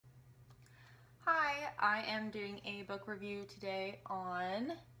Hi, I am doing a book review today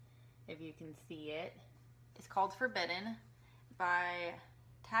on, if you can see it, it's called Forbidden by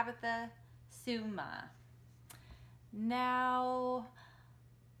Tabitha Suzuma. Now,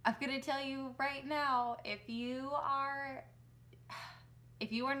 I'm going to tell you right now, if you are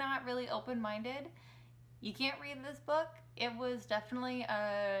not really open-minded, you can't read this book. It was definitely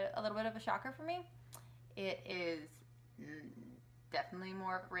a little bit of a shocker for me. It is definitely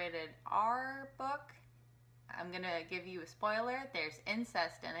more rated R book. I'm gonna give you a spoiler. There's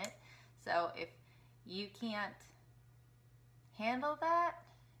incest in it. So if you can't handle that,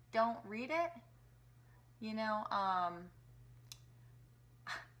 don't read it. You know,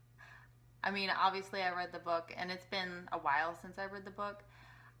 I mean, obviously I read the book and it's been a while since I read the book.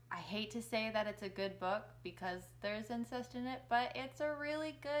 I hate to say that it's a good book because there's incest in it, but it's a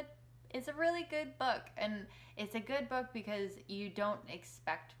really good book, and it's a good book because you don't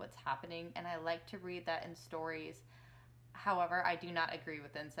expect what's happening, and I like to read that in stories. However, I do not agree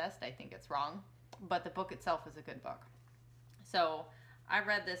with incest. I think it's wrong, but the book itself is a good book. So I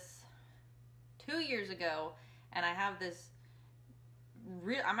read this 2 years ago, and I have this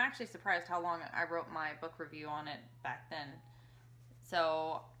I'm actually surprised how long I wrote my book review on it back then.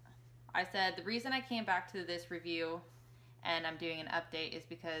 So I said the reason I came back to this review and I'm doing an update is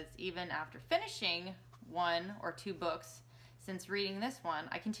because even after finishing 1 or 2 books since reading this one,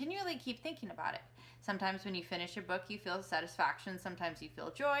 I continually keep thinking about it. Sometimes when you finish a book, you feel satisfaction, sometimes you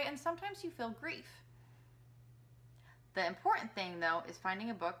feel joy, and sometimes you feel grief. The important thing, though, is finding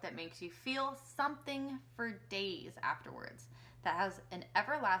a book that makes you feel something for days afterwards, that has an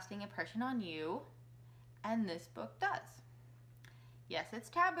everlasting impression on you, and this book does. Yes, it's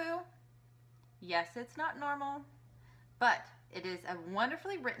taboo. Yes, it's not normal. But it is a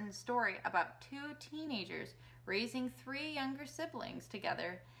wonderfully written story about 2 teenagers raising 3 younger siblings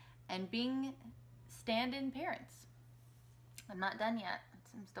together and being stand-in parents. I'm not done yet.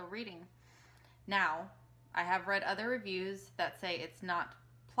 I'm still reading. Now, I have read other reviews that say it's not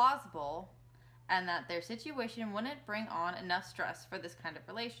plausible and that their situation wouldn't bring on enough stress for this kind of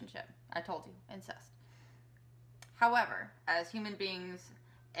relationship. I told you, incest. However, as human beings,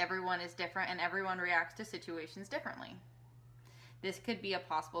 everyone is different and everyone reacts to situations differently. This could be a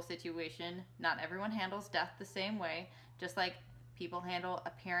possible situation. Not everyone handles death the same way, just like people handle a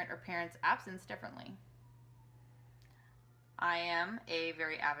parent or parent's absence differently. I am a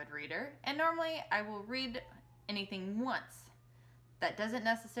very avid reader, and normally I will read anything once. That doesn't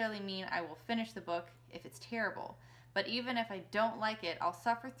necessarily mean I will finish the book if it's terrible, but even if I don't like it, I'll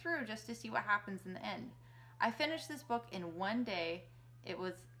suffer through just to see what happens in the end. I finished this book in 1 day. It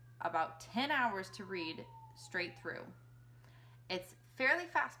was about 10 hours to read straight through. It's fairly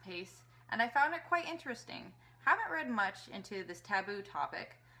fast-paced, and I found it quite interesting. Haven't read much into this taboo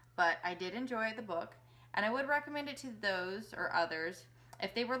topic, but I did enjoy the book, and I would recommend it to those or others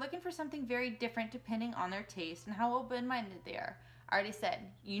if they were looking for something very different depending on their taste and how open-minded they are. I already said,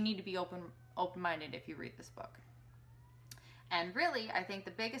 you need to be open-minded if you read this book. And really, I think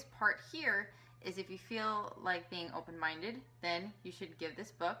the biggest part here is if you feel like being open-minded, then you should give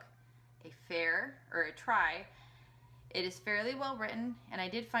this book a try. It is fairly well written, and I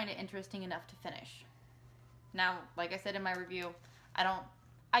did find it interesting enough to finish. Now, like I said in my review,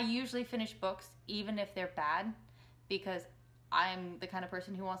 I usually finish books even if they're bad, because I'm the kind of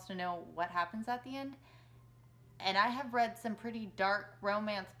person who wants to know what happens at the end. And I have read some pretty dark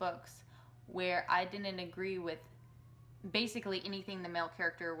romance books where I didn't agree with basically anything the male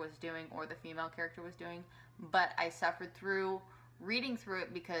character was doing or the female character was doing, but I suffered through reading through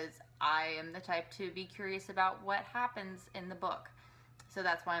it because I am the type to be curious about what happens in the book. So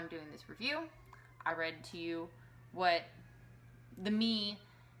that's why I'm doing this review. I read to you what the me,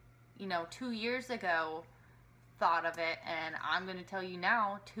 2 years ago thought of it, and I'm going to tell you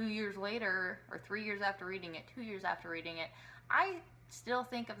now, 2 years later, or 3 years after reading it, 2 years after reading it, I still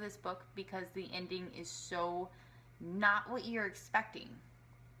think of this book because the ending is so not what you're expecting.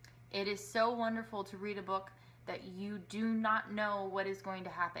 It is so wonderful to read a book that you do not know what is going to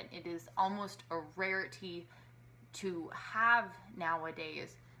happen. It is almost a rarity to have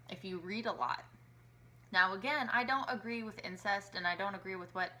nowadays if you read a lot. Now again, I don't agree with incest and I don't agree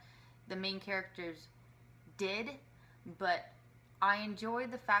with what the main characters did, but I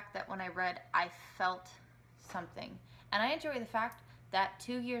enjoyed the fact that when I read, I felt something. And I enjoy the fact that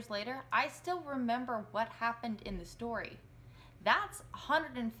 2 years later, I still remember what happened in the story. That's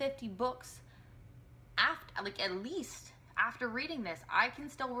 150 books after, at least after reading this, I can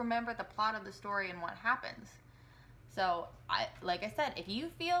still remember the plot of the story and what happens. So, like I said, if you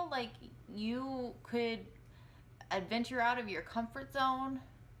feel like you could adventure out of your comfort zone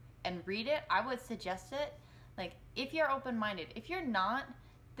and read it, I would suggest it. Like, if you're open-minded. If you're not,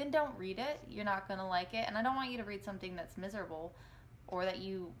 then don't read it. You're not going to like it. And I don't want you to read something that's miserable or that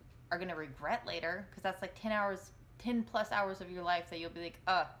you are going to regret later, because that's like 10 plus hours of your life that you'll be like,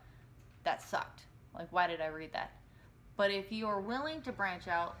 that sucked. Like, why did I read that? But if you are willing to branch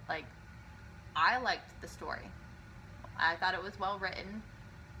out, like, I liked the story. I thought it was well written.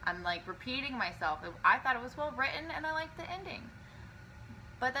 I'm like repeating myself. I thought it was well written and I liked the ending.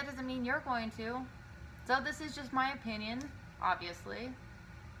 But that doesn't mean you're going to. So this is just my opinion, obviously.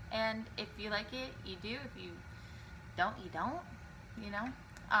 And if you like it, you do. If you don't, you don't. You know?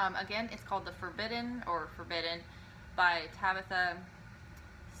 Again, it's called The Forbidden by Tabitha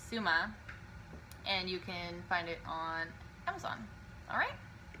Suzuma. And you can find it on Amazon. Alright?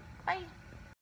 Bye.